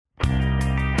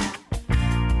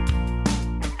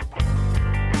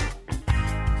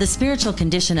The spiritual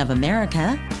condition of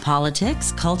America,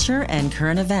 politics, culture, and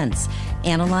current events,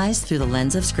 analyzed through the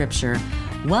lens of Scripture.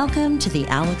 Welcome to the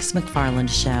Alex McFarland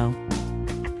Show.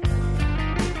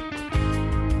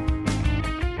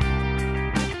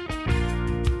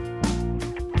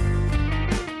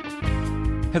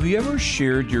 Have you ever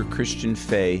shared your Christian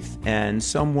faith and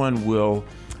someone will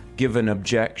give an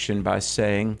objection by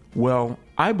saying, well,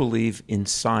 I believe in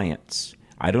science.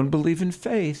 I don't believe in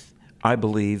faith. I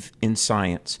believe in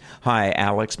science. Hi,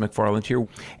 Alex McFarland here,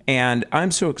 and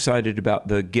I'm so excited about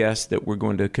the guest that we're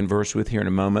going to converse with here in a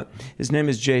moment. His name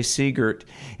is Jay Seegert,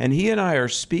 and he and I are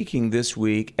speaking this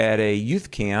week at a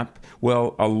youth camp,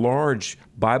 a large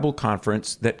Bible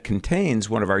conference that contains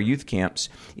one of our youth camps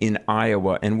in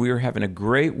Iowa, and we are having a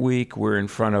great week. We're in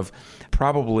front of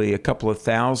probably a couple of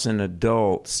thousand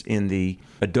adults in the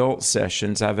adult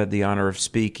sessions. I've had the honor of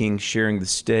speaking, sharing the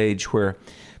stage where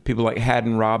people like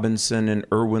Haddon Robinson and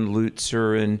Erwin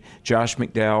Lutzer and Josh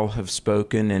McDowell have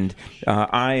spoken, and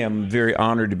I am very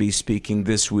honored to be speaking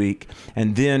this week.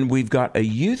 And then we've got a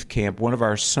youth camp, one of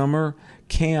our summer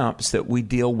camps that we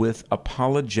deal with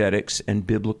apologetics and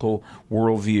biblical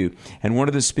worldview. And one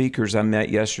of the speakers I met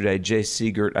yesterday, Jay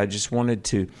Seegert, I just wanted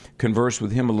to converse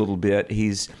with him a little bit.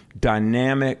 He's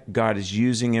dynamic. God is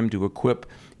using him to equip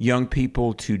young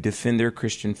people to defend their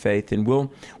Christian faith. And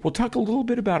we'll talk a little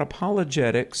bit about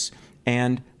apologetics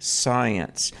and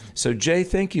science. So, Jay,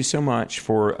 thank you so much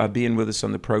for being with us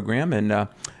on the program. And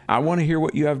I want to hear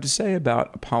what you have to say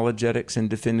about apologetics and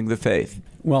defending the faith.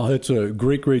 Well, it's a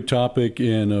great topic,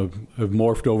 and I've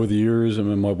morphed over the years. I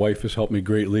mean, my wife has helped me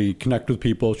greatly connect with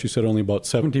people. She said only about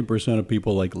 17% of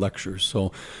people like lectures.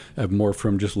 So I've morphed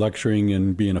from just lecturing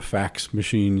and being a fax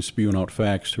machine, spewing out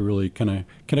facts, to really kind of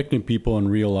connecting people in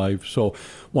real life. So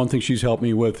one thing she's helped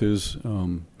me with is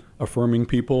affirming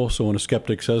people. So when a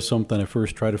skeptic says something, I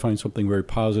first try to find something very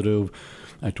positive.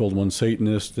 I told one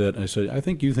Satanist that I said, I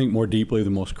think you think more deeply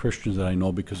than most Christians that I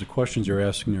know, because the questions you're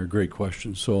asking are great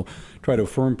questions. So try to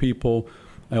affirm people.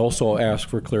 I also ask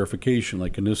for clarification.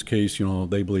 Like in this case,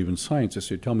 they believe in science. I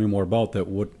say, tell me more about that.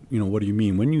 What do you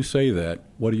mean? When you say that,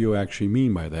 what do you actually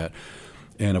mean by that?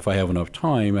 And if I have enough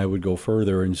time, I would go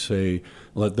further and say,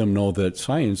 let them know that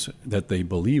science that they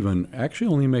believe in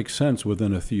actually only makes sense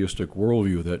within a theistic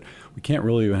worldview, that we can't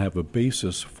really even have a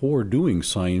basis for doing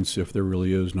science if there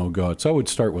really is no God. So I would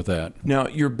start with that. Now,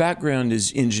 your background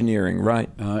is engineering, right?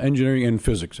 Engineering and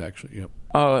physics, actually, yep.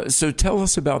 So tell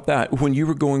us about that. When you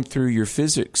were going through your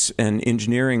physics and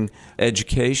engineering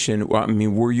education,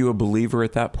 were you a believer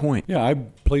at that point? Yeah, I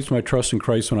placed my trust in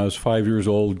Christ when I was 5 years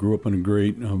old, grew up in a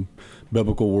great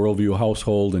biblical worldview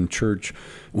household and church,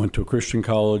 went to a Christian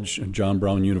college and John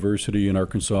Brown University in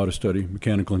Arkansas to study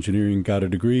mechanical engineering, got a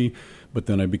degree, but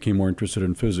then I became more interested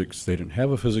in physics. They didn't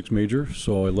have a physics major,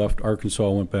 so I left Arkansas,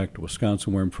 went back to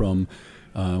Wisconsin, where I'm from,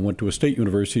 went to a state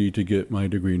university to get my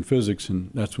degree in physics,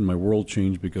 and that's when my world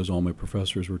changed, because all my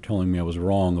professors were telling me I was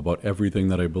wrong about everything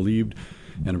that I believed,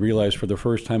 and I realized for the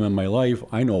first time in my life,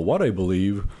 I know what I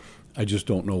believe, I just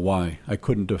don't know why. I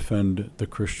couldn't defend the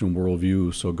Christian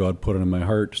worldview, so God put it in my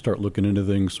heart to start looking into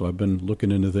things, so I've been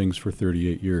looking into things for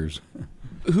 38 years.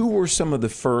 Who were some of the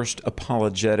first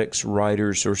apologetics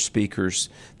writers or speakers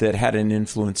that had an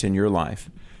influence in your life?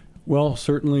 Well,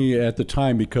 certainly at the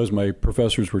time, because my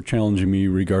professors were challenging me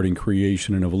regarding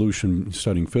creation and evolution,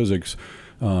 studying physics,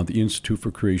 the Institute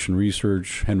for Creation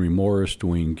Research, Henry Morris,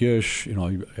 Duane Gish,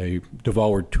 I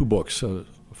devoured 2 books. A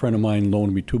friend of mine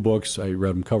loaned me 2 books. I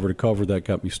read them cover to cover. That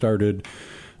got me started.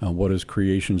 What is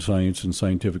creation science and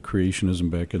scientific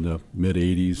creationism back in the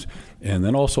mid-'80s. And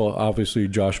then also, obviously,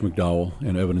 Josh McDowell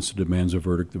and Evidence That Demands a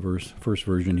Verdict, the first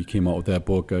version. He came out with that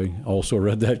book. I also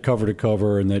read that cover to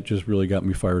cover, and that just really got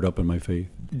me fired up in my faith.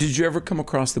 Did you ever come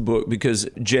across the book? Because,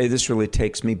 Jay, this really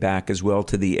takes me back as well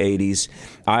to the 80s.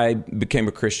 I became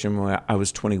a Christian when I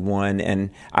was 21, and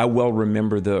I well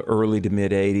remember the early to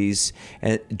mid-'80s.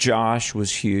 And Josh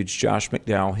was huge. Josh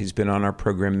McDowell, he's been on our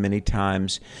program many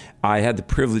times. I had the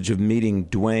privilege of meeting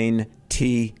Duane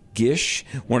T. Gish,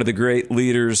 one of the great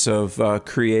leaders of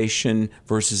creation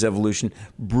versus evolution.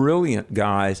 Brilliant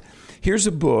guys. Here's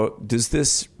a book. Does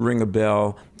this ring a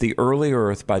bell? The Early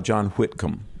Earth by John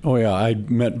Whitcomb. Oh, yeah. I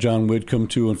met John Whitcomb,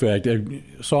 too. In fact, I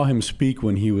saw him speak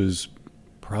when he was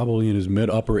probably in his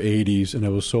mid-upper 80s, and I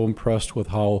was so impressed with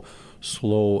how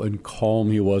slow and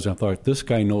calm he was. I thought, this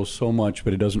guy knows so much,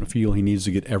 but he doesn't feel he needs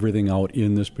to get everything out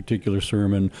in this particular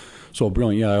sermon. So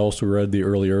brilliant. Yeah, I also read The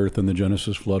Early Earth and the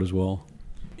Genesis Flood as well.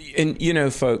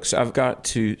 And, folks, I've got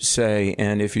to say,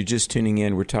 and if you're just tuning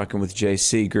in, we're talking with Jay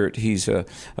Seegert. He's a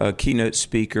keynote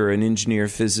speaker, an engineer,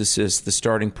 physicist, the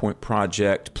Starting Point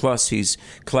Project. Plus, he's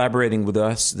collaborating with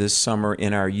us this summer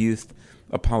in our youth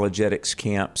apologetics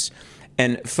camps.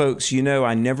 And folks, you know,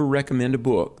 I never recommend a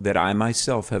book that I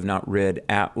myself have not read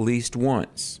at least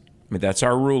once. I mean, that's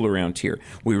our rule around here.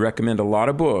 We recommend a lot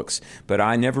of books, but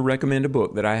I never recommend a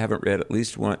book that I haven't read at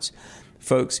least once.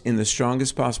 Folks, in the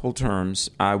strongest possible terms,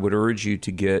 I would urge you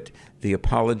to get the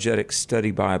Apologetic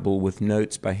Study Bible with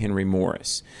notes by Henry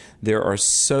Morris. There are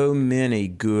so many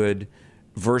good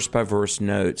verse-by-verse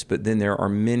notes, but then there are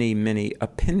many, many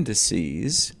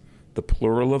appendices, the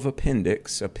plural of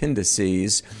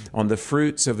appendices, on the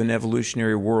fruits of an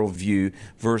evolutionary worldview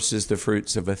versus the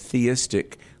fruits of a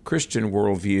theistic Christian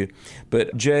worldview.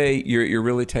 But Jay, you're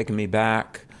really taking me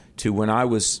back to when I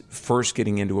was first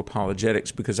getting into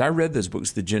apologetics, because I read those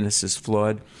books, The Genesis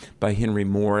Flood by Henry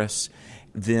Morris,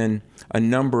 then a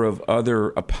number of other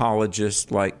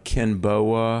apologists like Ken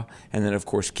Boa, and then of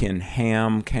course Ken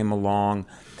Ham came along.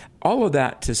 All of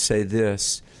that to say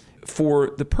this: for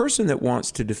the person that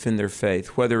wants to defend their faith,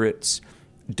 whether it's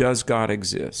does God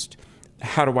exist,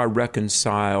 how do I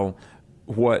reconcile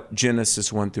what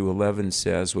Genesis 1 through 11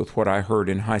 says with what I heard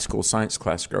in high school science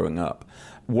class growing up?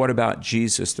 What about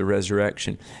Jesus, the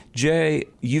resurrection? Jay,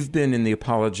 you've been in the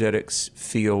apologetics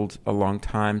field a long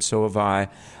time, so have I.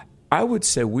 I would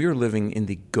say we are living in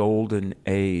the golden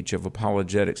age of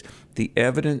apologetics. The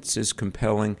evidence is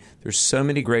compelling. There's so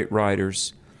many great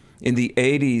writers. In the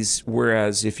 80s,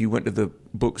 whereas if you went to the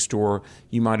bookstore,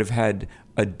 you might have had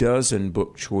a dozen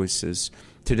book choices,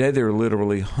 today there are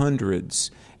literally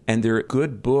hundreds, and they're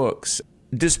good books.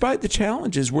 Despite the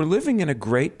challenges, we're living in a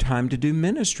great time to do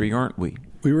ministry, aren't we?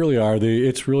 We really are.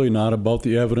 It's really not about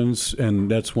the evidence, and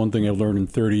that's one thing I've learned in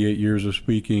 38 years of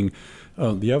speaking.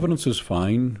 The evidence is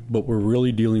fine, but we're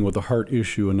really dealing with a heart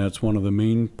issue, and that's one of the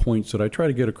main points that I try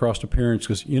to get across to parents,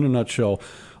 because in a nutshell,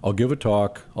 I'll give a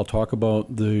talk. I'll talk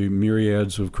about the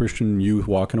myriads of Christian youth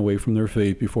walking away from their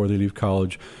faith before they leave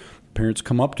college. Parents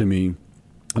come up to me,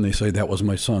 and they say, that was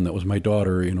my son, that was my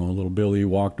daughter, little Billy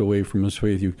walked away from his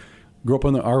faith. He grew up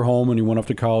in our home, and he went off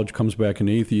to college, comes back an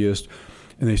atheist.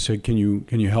 And they said, can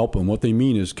you help him? What they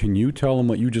mean is, can you tell him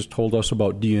what you just told us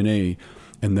about DNA?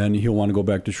 And then he'll want to go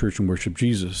back to church and worship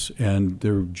Jesus. And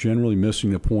they're generally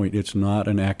missing the point. It's not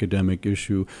an academic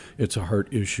issue. It's a heart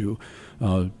issue.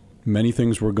 Many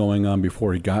things were going on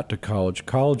before he got to college.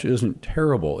 College isn't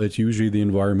terrible. It's usually the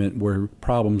environment where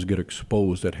problems get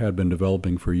exposed that had been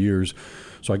developing for years.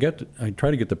 So I try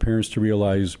to get the parents to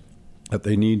realize that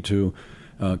they need to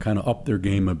kind of up their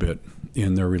game a bit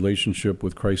in their relationship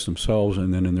with Christ themselves,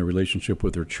 and then in their relationship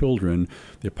with their children.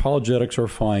 The apologetics are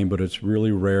fine, but it's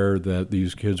really rare that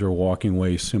these kids are walking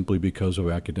away simply because of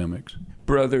academics.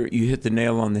 Brother, you hit the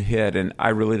nail on the head, and I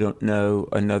really don't know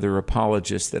another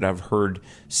apologist that I've heard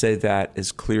say that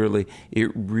as clearly.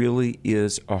 It really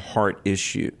is a heart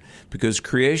issue, because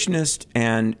creationists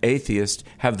and atheists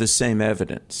have the same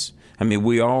evidence. I mean,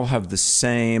 we all have the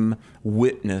same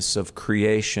witness of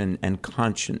creation and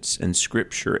conscience and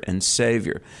Scripture and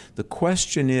Savior. The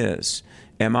question is,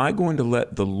 am I going to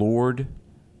let the Lord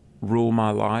rule my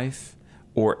life,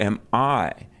 or am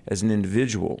I, as an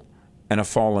individual and a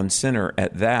fallen sinner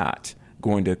at that,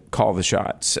 going to call the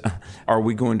shots? Are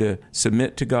we going to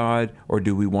submit to God, or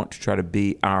do we want to try to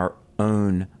be our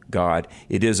own God?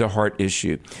 It is a heart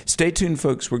issue. Stay tuned,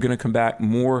 folks. We're going to come back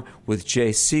more with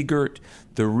Jay Seegert,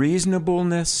 the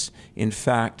reasonableness, in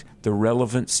fact, the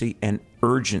relevancy and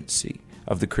urgency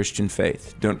of the Christian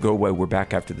faith. Don't go away. We're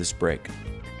back after this break.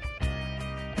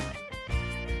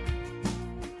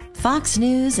 Fox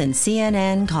News and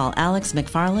CNN call Alex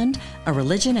McFarland a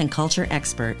religion and culture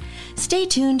expert. Stay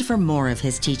tuned for more of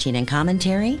his teaching and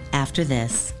commentary after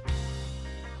this.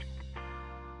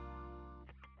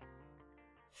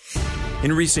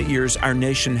 In recent years, our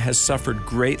nation has suffered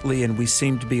greatly, and we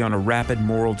seem to be on a rapid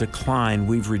moral decline.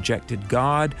 We've rejected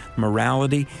God,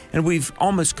 morality, and we've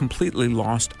almost completely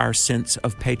lost our sense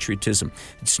of patriotism.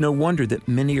 It's no wonder that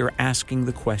many are asking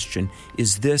the question,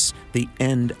 is this the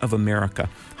end of America?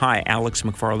 Hi, Alex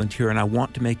McFarland here, and I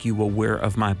want to make you aware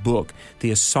of my book, The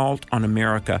Assault on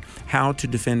America, How to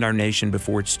Defend Our Nation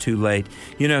Before It's Too Late.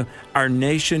 Our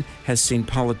nation has seen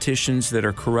politicians that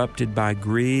are corrupted by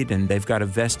greed, and they've got a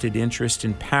vested interest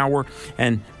in power,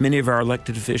 and many of our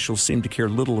elected officials seem to care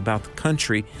little about the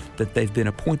country that they've been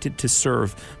appointed to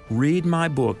serve. Read my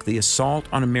book, The Assault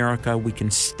on America. We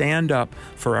can stand up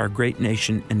for our great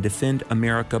nation and defend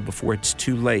America before it's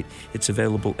too late. It's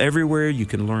available everywhere. You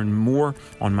can learn more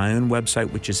on my own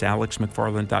website, which is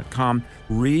alexmcfarland.com.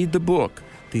 Read the book,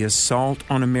 The Assault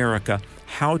on America,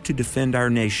 How to Defend Our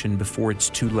Nation Before It's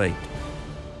Too Late.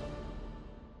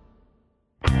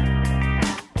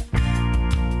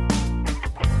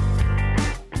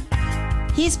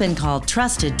 He's been called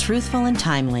trusted, truthful, and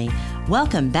timely.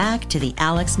 Welcome back to the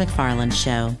Alex McFarland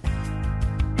Show.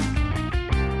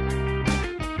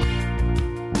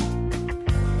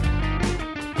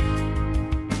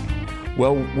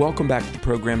 Well, welcome back to the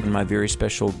program and my very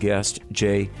special guest,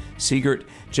 Jay Seegert.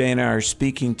 Jay and I are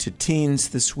speaking to teens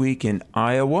this week in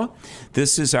Iowa.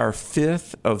 This is our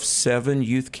 5th of 7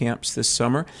 youth camps this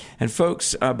summer. And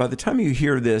folks, by the time you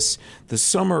hear this, the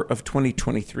summer of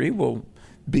 2023 will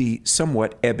be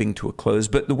somewhat ebbing to a close.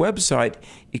 But the website,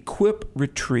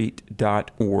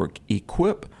 equipretreat.org,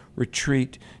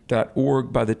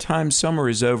 equipretreat.org. By the time summer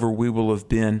is over, we will have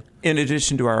been, in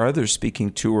addition to our other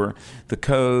speaking tour, the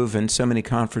Cove and so many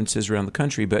conferences around the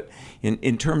country, but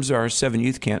in terms of our 7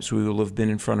 youth camps, we will have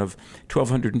been in front of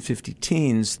 1,250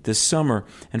 teens this summer.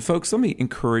 And folks, let me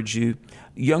encourage you,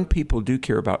 young people do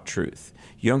care about truth.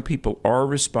 Young people are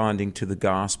responding to the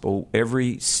gospel.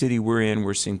 Every city we're in,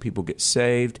 we're seeing people get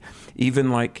saved.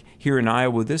 Even like here in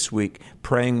Iowa this week,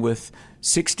 praying with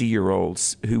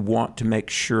 60-year-olds who want to make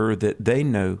sure that they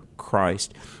know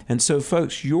Christ. And so,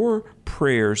 folks, your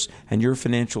prayers and your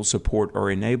financial support are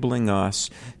enabling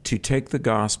us to take the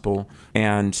gospel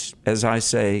and, as I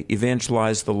say,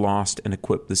 evangelize the lost and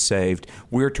equip the saved.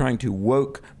 We're trying to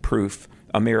woke-proof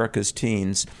America's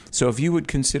teens. So if you would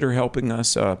consider helping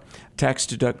us, a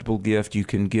tax-deductible gift you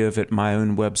can give at my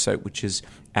own website, which is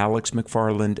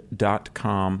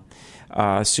alexmcfarland.com.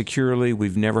 Securely,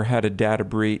 we've never had a data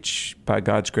breach. By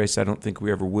God's grace, I don't think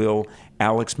we ever will.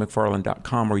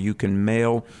 alexmcfarland.com, or you can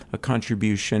mail a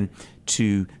contribution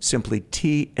to simply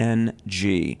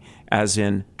TNG, as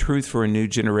in Truth for a New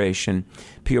Generation,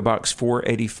 P.O. Box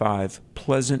 485,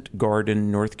 Pleasant Garden,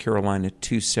 North Carolina,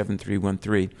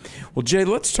 27313. Well, Jay,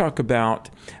 let's talk about,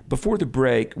 before the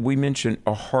break, we mentioned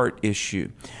a heart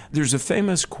issue. There's a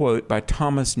famous quote by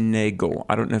Thomas Nagel.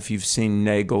 I don't know if you've seen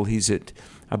Nagel. He's at,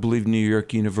 I believe, New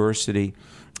York University.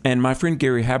 And my friend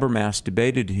Gary Habermas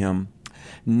debated him.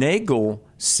 Nagel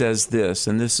says this,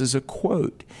 and this is a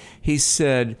quote. He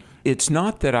said, "It's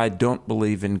not that I don't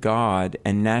believe in God,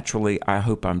 and naturally I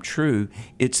hope I'm true.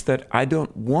 It's that I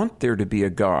don't want there to be a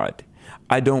God.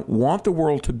 I don't want the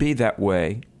world to be that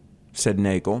way," said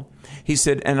Nagel. He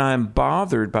said, "and I'm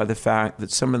bothered by the fact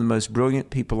that some of the most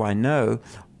brilliant people I know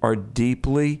are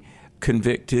deeply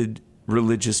convicted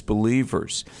religious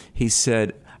believers." He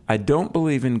said, "I don't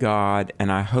believe in God,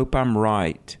 and I hope I'm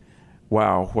right."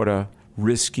 Wow, what a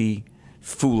risky,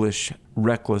 foolish,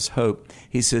 reckless hope.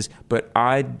 He says, "But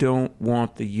I don't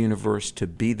want the universe to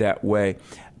be that way."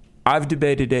 I've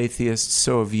debated atheists,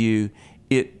 so have you.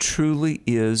 It truly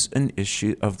is an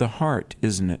issue of the heart,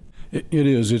 isn't it? It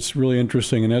is. It's really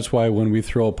interesting, and that's why when we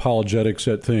throw apologetics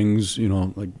at things,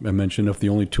 like I mentioned, if the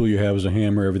only tool you have is a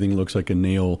hammer, everything looks like a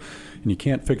nail, and you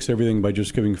can't fix everything by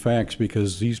just giving facts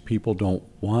because these people don't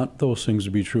want those things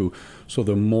to be true. So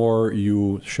the more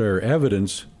you share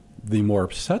evidence, the more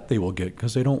upset they will get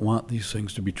because they don't want these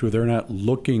things to be true. They're not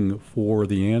looking for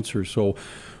the answer. So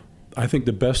I think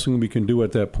the best thing we can do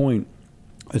at that point,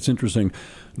 it's interesting,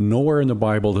 nowhere in the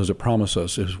Bible does it promise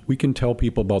us if we can tell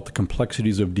people about the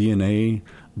complexities of DNA,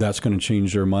 that's going to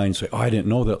change their mind, say, "Oh, I didn't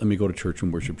know that, let me go to church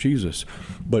and worship Jesus."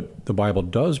 But the Bible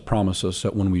does promise us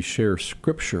that when we share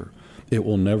Scripture, it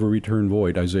will never return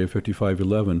void. Isaiah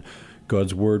 55:11,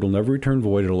 God's word will never return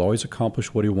void. It'll always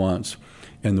accomplish what he wants.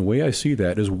 And the way I see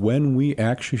that is when we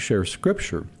actually share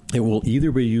Scripture, it will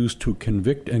either be used to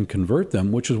convict and convert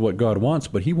them, which is what God wants,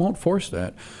 but he won't force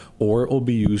that, or it will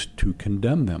be used to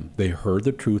condemn them. They heard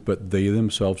the truth, but they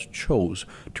themselves chose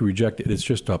to reject it. It's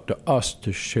just up to us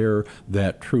to share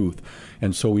that truth.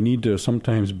 And so we need to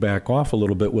sometimes back off a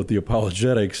little bit with the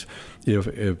apologetics. If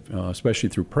especially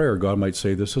through prayer, God might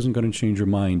say, "This isn't going to change your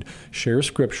mind." Share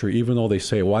Scripture, even though they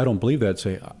say, "Well, I don't believe that."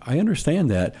 Say, "I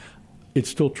understand that. It's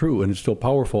still true and it's still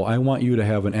powerful. I want you to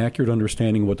have an accurate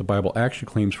understanding of what the Bible actually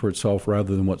claims for itself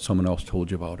rather than what someone else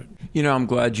told you about it." I'm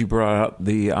glad you brought up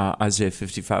the Isaiah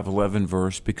 55:11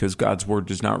 verse because God's word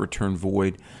does not return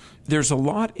void. There's a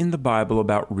lot in the Bible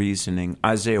about reasoning.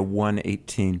 Isaiah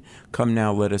 1:18, "Come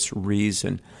now, let us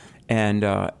reason." And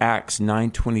Acts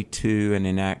 9:22 and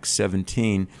in Acts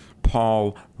 17,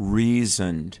 Paul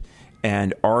reasoned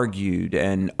and argued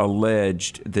and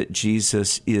alleged that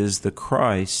Jesus is the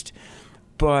Christ.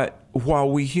 But while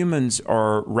we humans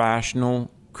are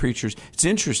rational creatures, it's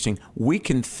interesting, we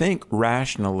can think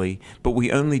rationally, but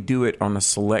we only do it on a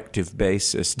selective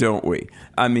basis, don't we?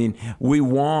 I mean, we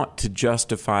want to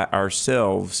justify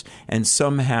ourselves and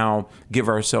somehow give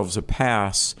ourselves a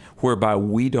pass whereby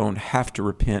we don't have to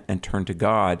repent and turn to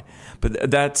God.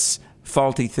 But that's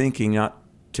faulty thinking, not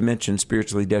to mention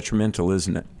spiritually detrimental,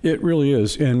 isn't it? It really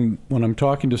is. And when I'm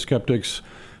talking to skeptics,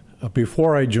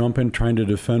 before I jump in trying to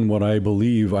defend what I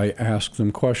believe, I ask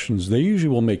them questions. They usually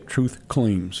will make truth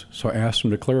claims. So I ask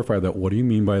them to clarify that. What do you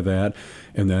mean by that?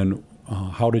 And then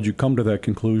how did you come to that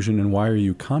conclusion, and why are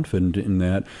you confident in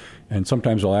that? And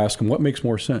sometimes I'll ask them, what makes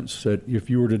more sense? That if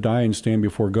you were to die and stand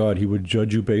before God, he would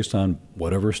judge you based on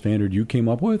whatever standard you came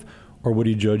up with, or would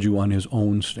he judge you on his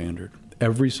own standard?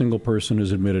 Every single person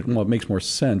has admitted, well, it makes more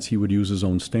sense he would use his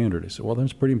own standard. I said, well,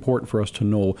 that's pretty important for us to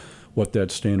know what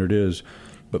that standard is.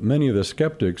 But many of the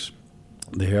skeptics,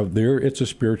 it's a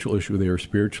spiritual issue. They are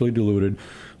spiritually deluded.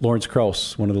 Lawrence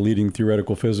Krauss, one of the leading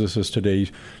theoretical physicists today,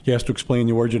 he has to explain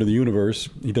the origin of the universe.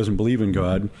 He doesn't believe in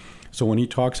God. So when he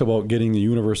talks about getting the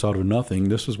universe out of nothing,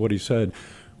 this is what he said.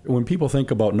 When people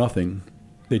think about nothing,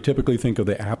 they typically think of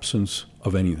the absence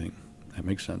of anything. That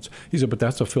makes sense. He said, but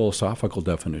that's a philosophical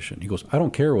definition. He goes, I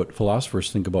don't care what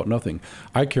philosophers think about nothing.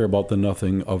 I care about the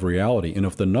nothing of reality. And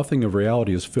if the nothing of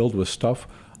reality is filled with stuff,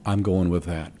 I'm going with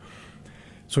that.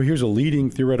 So here's a leading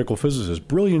theoretical physicist,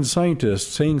 brilliant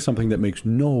scientist, saying something that makes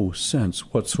no sense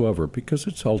whatsoever because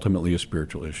it's ultimately a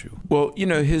spiritual issue. Well,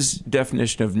 his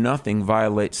definition of nothing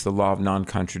violates the law of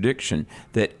non-contradiction,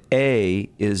 that A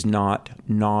is not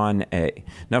non-A.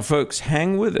 Now, folks,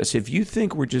 hang with us. If you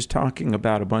think we're just talking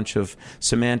about a bunch of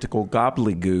semantical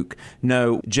gobbledygook,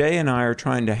 no, Jay and I are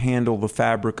trying to handle the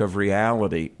fabric of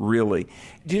reality, really.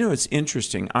 Do you know, it's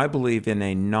interesting. I believe in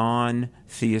a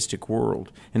non-theistic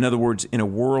world. In other words, in a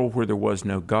world where there was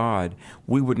no God,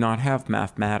 we would not have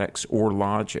mathematics or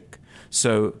logic.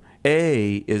 So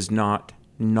A is not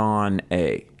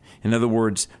non-A. In other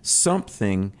words,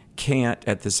 something can't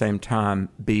at the same time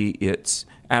be its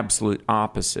absolute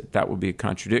opposite. That would be a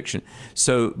contradiction.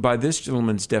 So by this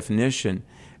gentleman's definition,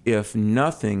 if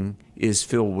nothing is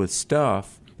filled with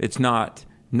stuff, it's not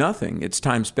nothing. It's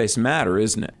time, space, and matter,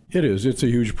 isn't it? It is. It's a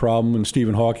huge problem. And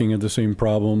Stephen Hawking had the same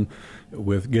problem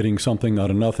with getting something out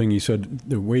of nothing. He said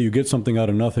the way you get something out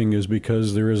of nothing is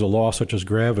because there is a law such as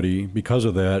gravity. Because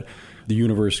of that, the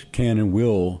universe can and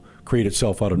will create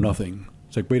itself out of nothing.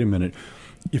 It's like, wait a minute.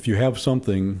 If you have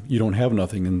something, you don't have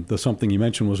nothing. And the something you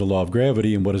mentioned was the law of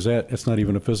gravity. And what is that? It's not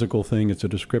even a physical thing. It's a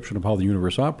description of how the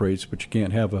universe operates. But you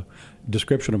can't have a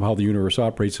description of how the universe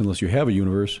operates unless you have a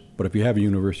universe. But if you have a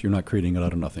universe, you're not creating it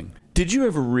out of nothing. Did you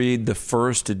ever read the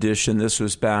first edition? This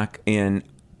was back in,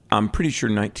 I'm pretty sure,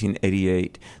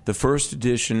 1988. The first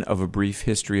edition of A Brief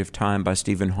History of Time by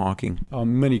Stephen Hawking.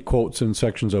 Many quotes and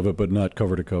sections of it, but not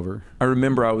cover to cover. I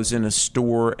remember I was in a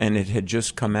store and it had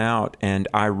just come out and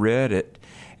I read it.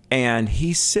 And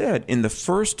he said in the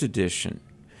first edition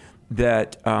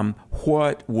that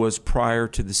what was prior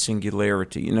to the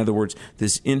singularity, in other words,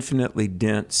 this infinitely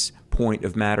dense point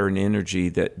of matter and energy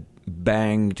that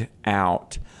banged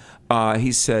out,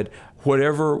 he said,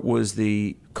 whatever was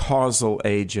the causal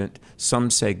agent, some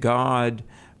say God,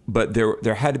 but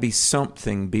there had to be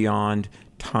something beyond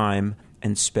time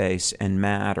and space and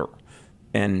matter.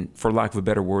 And for lack of a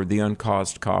better word, the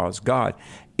uncaused cause, God.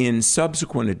 In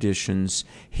subsequent editions,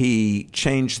 he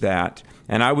changed that.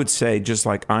 And I would say, just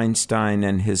like Einstein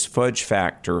and his fudge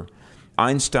factor,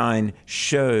 Einstein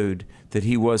showed that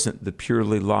he wasn't the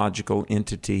purely logical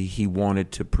entity he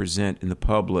wanted to present in the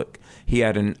public. He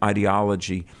had an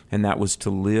ideology, and that was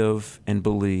to live and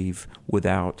believe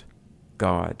without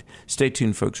God. Stay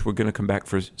tuned, folks. We're going to come back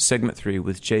for segment 3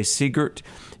 with Jay Seegert.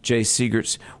 Jay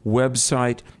Seegert's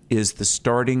website is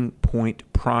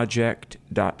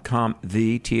thestartingpointproject.com,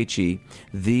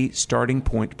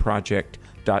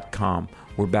 thestartingpointproject.com.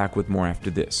 We're back with more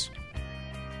after this.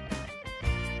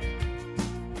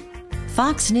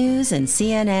 Fox News and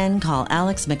CNN call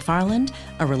Alex McFarland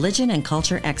a religion and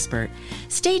culture expert.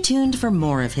 Stay tuned for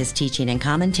more of his teaching and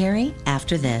commentary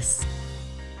after this.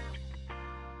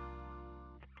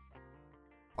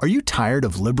 Are you tired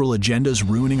of liberal agendas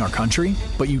ruining our country,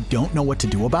 but you don't know what to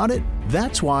do about it?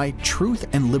 That's why Truth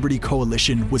and Liberty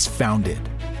Coalition was founded.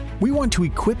 We want to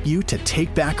equip you to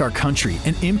take back our country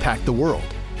and impact the world.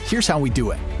 Here's how we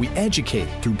do it. We educate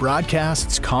through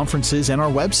broadcasts, conferences, and our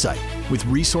website with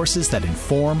resources that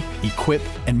inform, equip,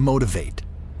 and motivate.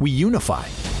 We unify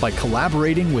by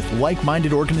collaborating with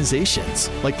like-minded organizations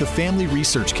like the Family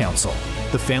Research Council,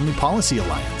 the Family Policy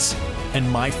Alliance, and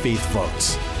My Faith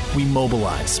Votes. We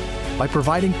mobilize by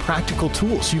providing practical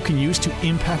tools you can use to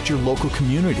impact your local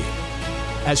community.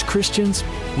 As Christians,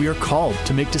 we are called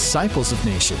to make disciples of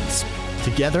nations.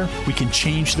 Together, we can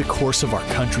change the course of our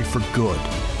country for good.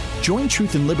 Join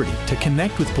Truth and Liberty to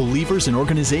connect with believers and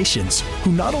organizations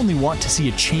who not only want to see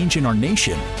a change in our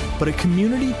nation, but a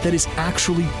community that is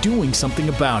actually doing something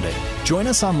about it. Join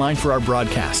us online for our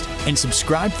broadcast and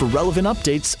subscribe for relevant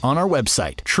updates on our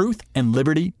website,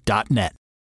 truthandliberty.net.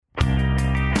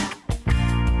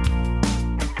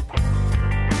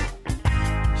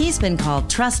 He's been called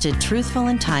trusted, truthful,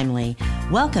 and timely.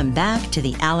 Welcome back to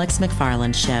the Alex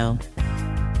McFarland Show.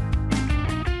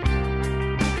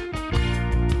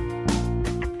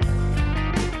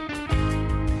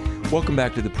 Welcome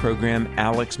back to the program.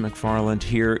 Alex McFarland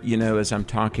here. You know, as I'm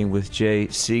talking with Jay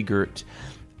Seegert,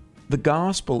 the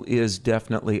gospel is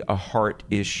definitely a heart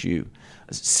issue.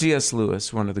 C.S.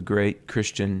 Lewis, one of the great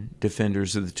Christian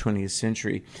defenders of the 20th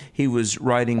century, he was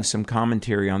writing some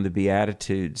commentary on the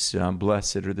Beatitudes,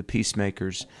 blessed are the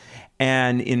peacemakers.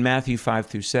 And in Matthew 5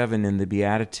 through 7 in the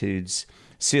Beatitudes,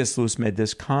 C.S. Lewis made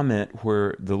this comment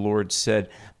where the Lord said,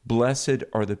 "Blessed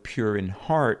are the pure in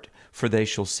heart, for they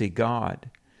shall see God."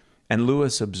 And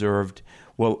Lewis observed,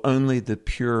 well, only the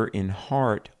pure in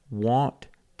heart want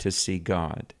to see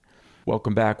God.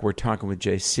 Welcome back. We're talking with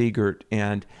Jay Seegert.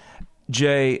 And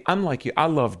Jay, I'm like you. I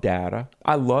love data.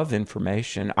 I love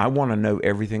information. I want to know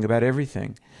everything about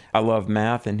everything. I love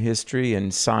math and history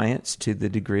and science to the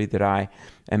degree that I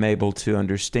am able to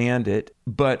understand it.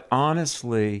 But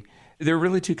honestly, there are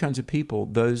really two kinds of people,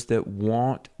 those that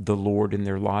want the Lord in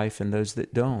their life and those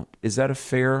that don't. Is that a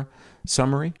fair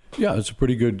summary? Yeah, it's a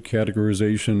pretty good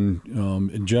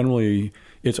categorization. Generally,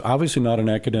 it's obviously not an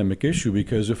academic issue,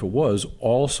 because if it was,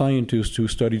 all scientists who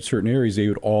studied certain areas, they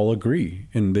would all agree,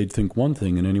 and they'd think one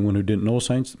thing, and anyone who didn't know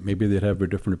science, maybe they'd have a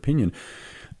different opinion.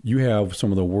 You have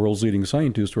some of the world's leading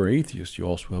scientists who are atheists. You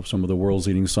also have some of the world's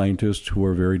leading scientists who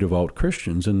are very devout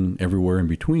Christians, and everywhere in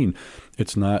between.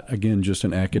 It's not, again, just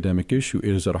an academic issue.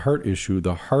 It is a heart issue.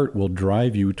 The heart will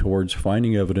drive you towards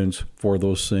finding evidence for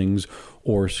those things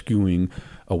or skewing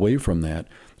away from that.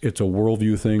 It's a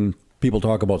worldview thing. People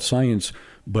talk about science,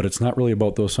 but it's not really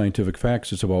about those scientific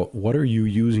facts. It's about what are you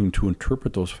using to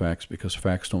interpret those facts, because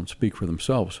facts don't speak for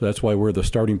themselves. So that's why we're the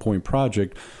Starting Point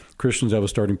Project. Christians have a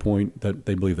starting point that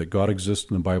they believe that God exists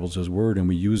and the Bible is His Word, and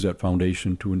we use that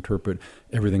foundation to interpret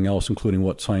everything else, including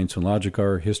what science and logic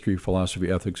are, history,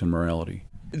 philosophy, ethics, and morality.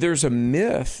 There's a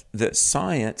myth that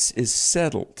science is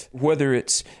settled, whether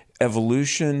it's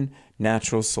evolution,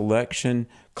 natural selection,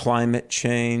 climate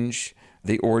change,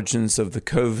 the origins of the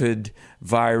COVID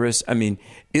virus. I mean,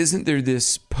 isn't there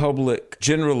this public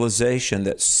generalization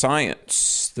that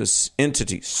science, this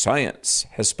entity, science,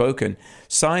 has spoken?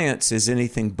 Science is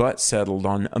anything but settled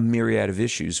on a myriad of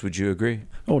issues. Would you agree?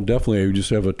 Oh, definitely. We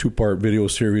just have a 2-part video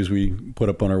series we put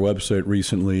up on our website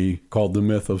recently called The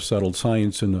Myth of Settled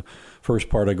Science. In the first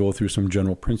part, I go through some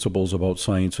general principles about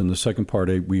science. And the second part,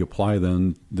 we apply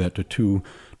then that to two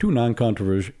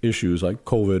non-controversial issues like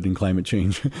COVID and climate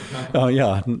change.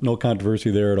 No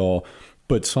controversy there at all.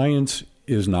 But science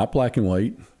is not black and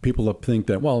white. People think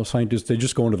that, well, scientists, they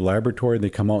just go into the laboratory and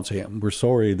they come out and say, we're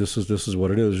sorry, this is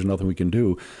what it is. There's nothing we can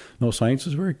do. No, science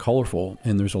is very colorful,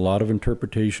 and there's a lot of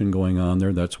interpretation going on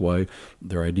there. That's why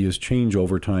their ideas change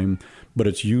over time. But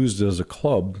it's used as a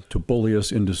club to bully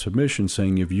us into submission,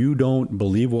 saying if you don't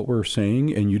believe what we're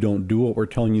saying and you don't do what we're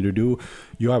telling you to do,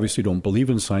 you obviously don't believe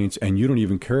in science, and you don't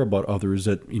even care about others.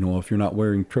 That, if you're not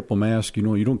wearing triple mask,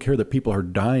 you don't care that people are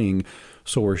dying.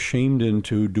 So we're shamed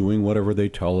into doing whatever they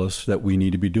tell us that we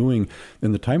need to be doing.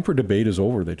 And the time for debate is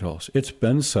over, they tell us. It's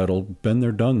been settled, been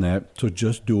there, done that. So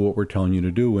just do what we're telling you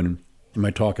to do. And in my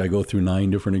talk, I go through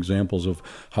 9 different examples of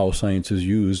how science is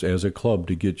used as a club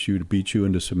to get you, to beat you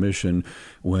into submission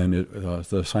when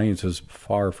the science is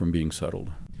far from being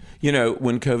settled.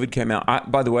 When COVID came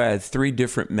out, by the way, I had 3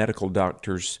 different medical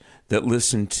doctors that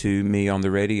listened to me on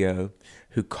the radio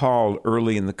who called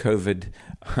early in the COVID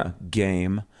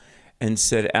game and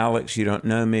said, Alex, you don't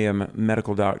know me, I'm a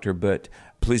medical doctor, but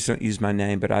please don't use my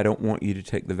name, but I don't want you to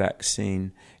take the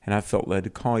vaccine. And I felt led to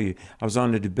call you. I was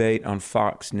on a debate on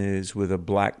Fox News with a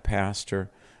black pastor.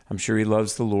 I'm sure he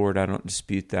loves the Lord, I don't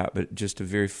dispute that, but just a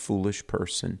very foolish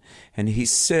person. And he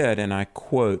said, and I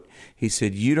quote, he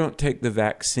said, you don't take the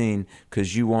vaccine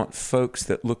because you want folks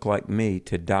that look like me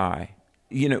to die.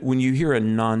 When you hear a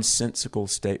nonsensical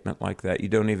statement like that, you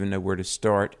don't even know where to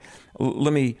start.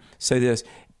 Let me say this.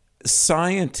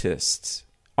 Scientists,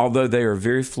 although they are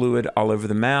very fluid all over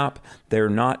the map, they're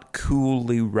not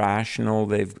coolly rational.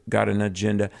 They've got an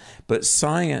agenda. But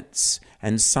science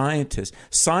and scientists,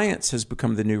 science has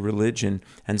become the new religion,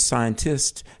 and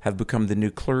scientists have become the new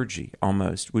clergy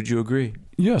almost. Would you agree?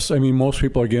 Yes. I mean, most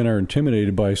people, again, are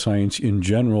intimidated by science in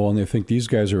general, and they think these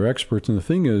guys are experts. And the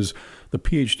thing is, the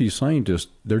PhD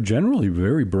scientists, they're generally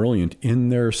very brilliant in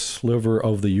their sliver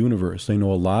of the universe. They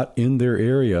know a lot in their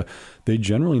area. They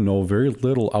generally know very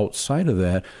little outside of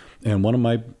that. And one of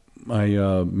my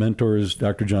mentors,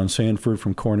 Dr. John Sanford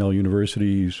from Cornell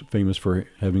University, he's famous for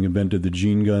having invented the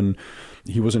gene gun.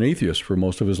 He was an atheist for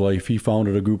most of his life. He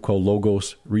founded a group called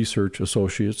Logos Research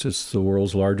Associates. It's the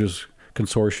world's largest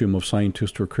consortium of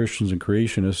scientists who are Christians and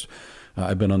creationists.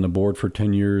 I've been on the board for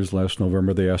 10 years. Last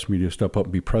November, they asked me to step up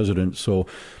and be president. So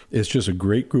it's just a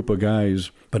great group of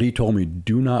guys. But he told me,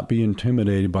 do not be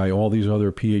intimidated by all these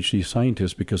other PhD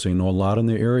scientists because they know a lot in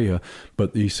the area.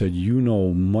 But he said, you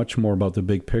know much more about the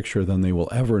big picture than they will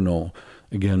ever know.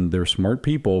 Again, they're smart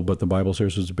people, but the Bible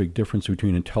says there's a big difference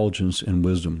between intelligence and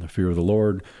wisdom. The fear of the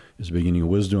Lord is the beginning of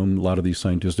wisdom. A lot of these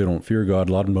scientists, they don't fear God.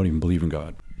 A lot of them don't even believe in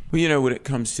God. Well, when it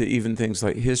comes to even things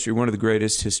like history, one of the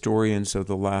greatest historians of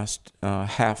the last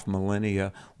half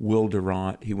millennia, Will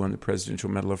Durant, he won the Presidential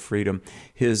Medal of Freedom.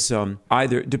 His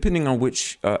either, depending on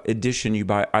which edition you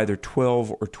buy, either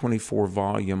 12 or 24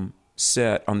 volume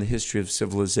set on the history of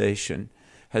civilization,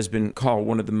 has been called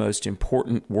one of the most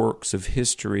important works of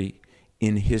history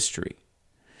in history.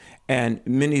 And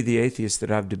many of the atheists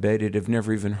that I've debated have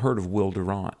never even heard of Will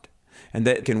Durant. And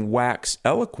that can wax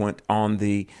eloquent on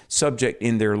the subject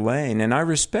in their lane, and I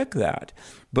respect that.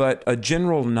 But a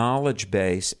general knowledge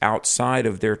base outside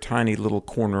of their tiny little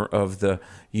corner of the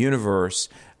universe,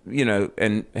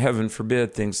 and heaven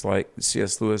forbid things like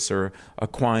C.S. Lewis or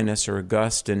Aquinas or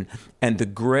Augustine, and the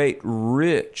great,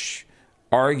 rich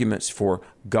arguments for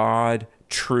God,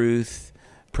 truth,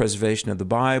 preservation of the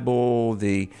Bible,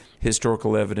 the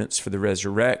historical evidence for the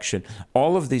resurrection,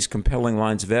 all of these compelling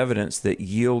lines of evidence that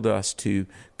yield us to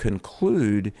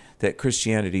conclude that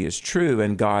Christianity is true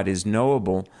and God is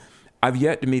knowable. I've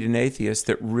yet to meet an atheist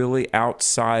that really,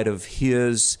 outside of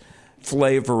his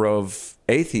flavor of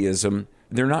atheism,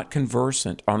 they're not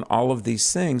conversant on all of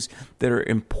these things that are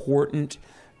important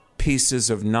pieces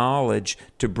of knowledge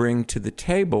to bring to the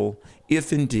table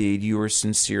if indeed you are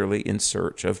sincerely in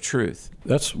search of truth.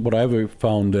 That's what I've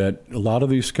found, that a lot of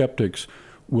these skeptics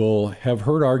will have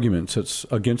heard arguments that's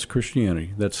against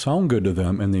Christianity that sound good to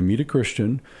them, and they meet a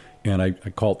Christian, and I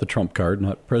call it the trump card,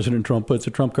 not President Trump, but it's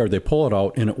a trump card. They pull it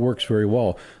out, and it works very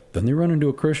well. Then they run into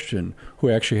a Christian who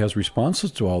actually has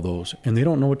responses to all those, and they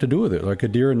don't know what to do with it, like a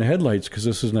deer in the headlights, because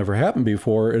this has never happened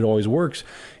before. It always works.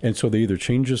 And so they either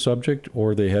change the subject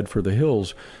or they head for the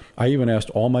hills. I even asked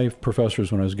all my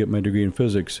professors when I was getting my degree in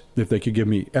physics if they could give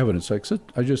me evidence.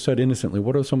 I just said innocently,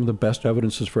 what are some of the best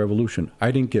evidences for evolution?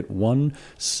 I didn't get one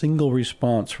single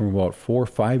response from about 4 or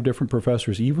 5 different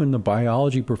professors, even the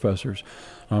biology professors.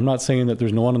 I'm not saying that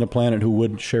there's no one on the planet who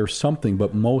would share something,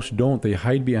 but most don't. They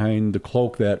hide behind the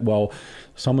cloak that, well,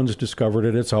 someone's discovered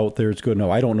it, it's out there, it's good.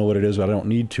 No, I don't know what it is, I don't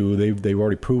need to. They've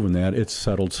already proven that. It's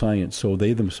settled science. So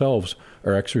they themselves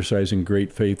are exercising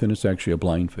great faith, and it's actually a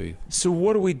blind faith. So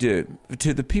what do we do?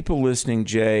 To the people listening,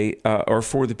 Jay, or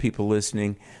for the people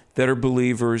listening that are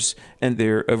believers and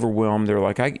they're overwhelmed, they're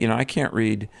like, I can't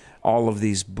read all of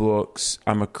these books.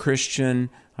 I'm a Christian.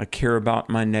 I care about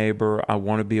my neighbor. I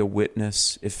want to be a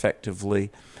witness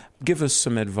effectively. Give us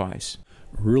some advice.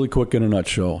 Really quick in a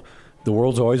nutshell. The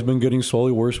world's always been getting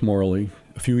slowly worse morally.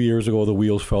 A few years ago, the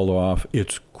wheels fell off.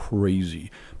 It's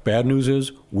crazy. Bad news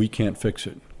is we can't fix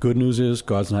it. Good news is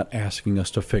God's not asking us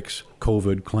to fix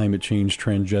COVID, climate change,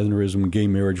 transgenderism, gay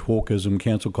marriage, wokeism,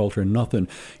 cancel culture, nothing.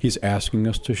 He's asking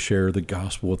us to share the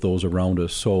gospel with those around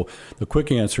us. So the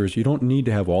quick answer is you don't need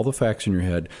to have all the facts in your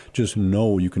head. Just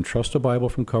know you can trust the Bible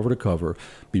from cover to cover.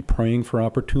 Be praying for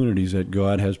opportunities that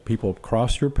God has people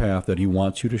cross your path that he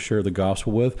wants you to share the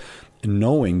gospel with, and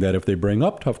knowing that if they bring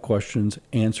up tough questions,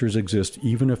 answers exist.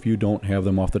 Even if you don't have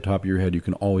them off the top of your head, you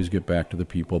can always get back to the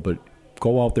people. But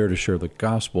go out there to share the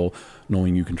gospel,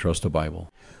 knowing you can trust the Bible.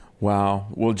 Wow.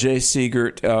 Well, Jay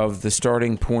Seegert of the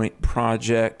Starting Point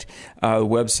Project,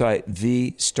 website,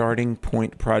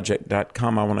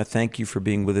 thestartingpointproject.com. I want to thank you for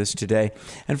being with us today.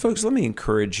 And folks, let me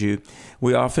encourage you.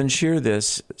 We often share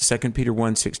this, 2 Peter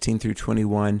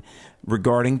 1:16-21,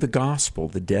 regarding the gospel,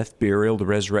 the death, burial, the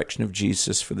resurrection of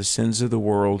Jesus for the sins of the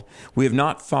world. We have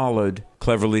not followed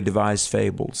cleverly devised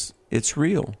fables. It's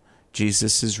real.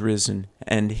 Jesus is risen,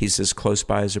 and he's as close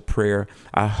by as a prayer.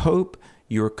 I hope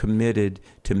you're committed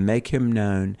to make him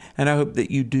known, and I hope that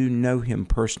you do know him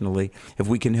personally. If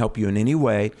we can help you in any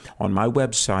way, on my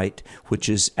website, which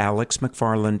is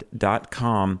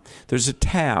alexmcfarland.com, there's a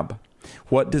tab.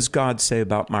 What does God say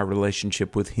about my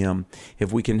relationship with him?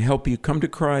 If we can help you come to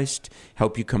Christ,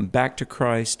 help you come back to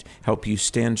Christ, help you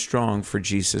stand strong for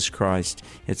Jesus Christ,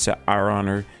 it's our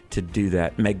honor to do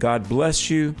that. May God bless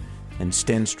you and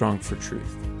stand strong for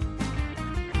truth.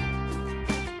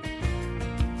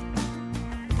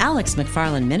 Alex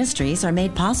McFarland Ministries are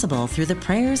made possible through the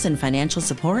prayers and financial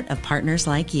support of partners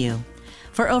like you.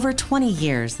 For over 20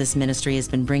 years, this ministry has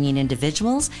been bringing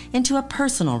individuals into a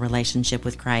personal relationship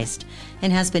with Christ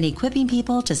and has been equipping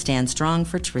people to stand strong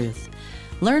for truth.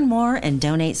 Learn more and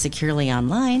donate securely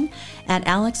online at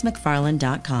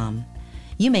alexmcfarland.com.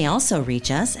 You may also reach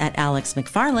us at Alex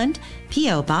McFarland,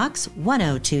 P.O. Box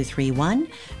 10231,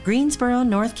 Greensboro,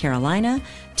 North Carolina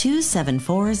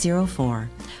 27404,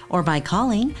 or by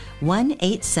calling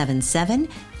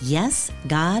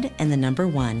 1-877-YES-GOD and the number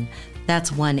 1. That's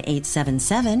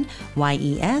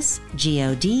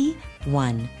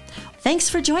 1-877-YES-GOD-1. Thanks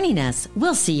for joining us.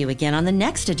 We'll see you again on the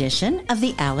next edition of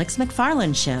The Alex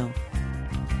McFarland Show.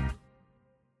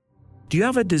 Do you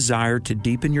have a desire to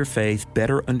deepen your faith,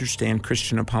 better understand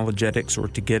Christian apologetics, or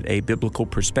to get a biblical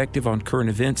perspective on current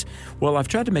events? Well, I've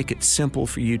tried to make it simple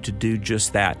for you to do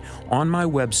just that. On my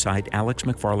website,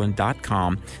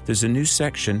 alexmcfarland.com, there's a new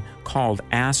section called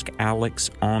Ask Alex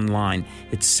Online.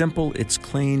 It's simple, it's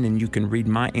clean, and you can read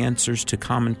my answers to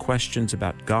common questions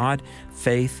about God,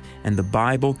 faith, and the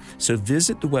Bible. So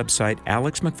visit the website,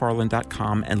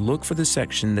 alexmcfarland.com, and look for the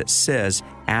section that says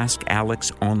Ask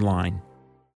Alex Online.